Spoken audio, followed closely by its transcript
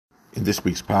In this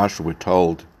week's parsha, we're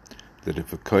told that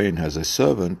if a kohen has a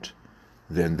servant,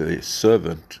 then the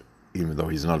servant, even though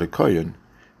he's not a kohen,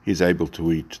 he's able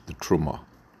to eat the truma.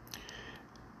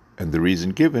 And the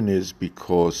reason given is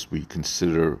because we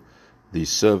consider the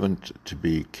servant to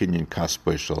be kinyan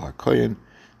kaspo shel hakohen.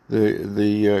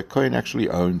 The kohen actually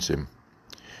owns him.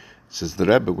 Says the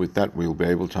Rebbe, with that we'll be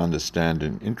able to understand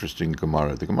an interesting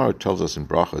Gemara. The Gemara tells us in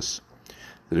brachas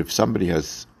that if somebody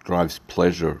derives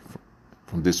pleasure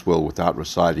from this world without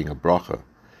reciting a bracha,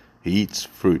 he eats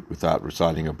fruit without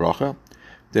reciting a bracha,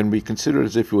 then we consider it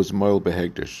as if he was moel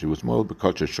behegdish. He was moel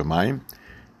bekodesh shamayim.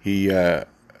 He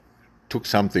took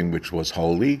something which was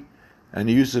holy and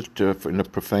he used it in a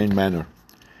profane manner.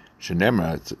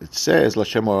 Shenemra, it says,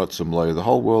 Lashem oratzum loy, the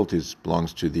whole world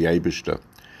belongs to the Eibishter.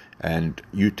 And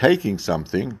you taking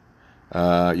something,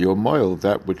 you're moel,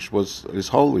 that which is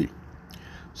holy.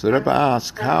 So the Rebbe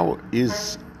asks, how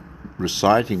is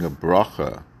reciting a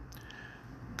bracha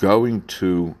going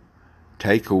to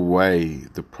take away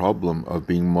the problem of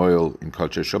being moel in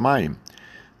kodesh shamayim?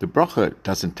 The bracha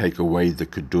doesn't take away the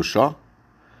kedusha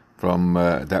from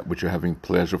that which you're having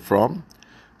pleasure from.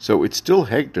 So it's still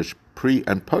hegdish pre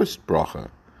and post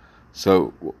bracha.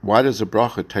 So why does a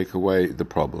bracha take away the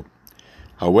problem?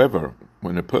 However,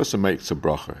 when a person makes a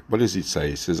bracha, what does he say?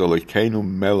 He says, Elokeinu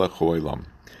melech haolam.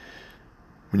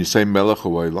 When you say melech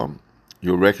haolam,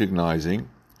 you're recognizing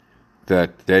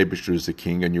that the Eibishter is the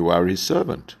king and you are his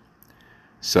servant.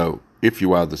 So if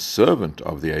you are the servant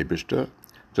of the Eibishter,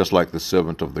 just like the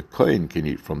servant of the kohen can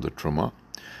eat from the truma,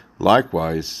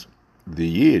 likewise, the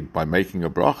Yid, by making a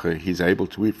bracha, he's able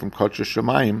to eat from kodesh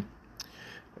shamayim,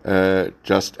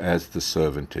 just as the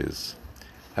servant is.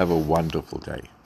 Have a wonderful day.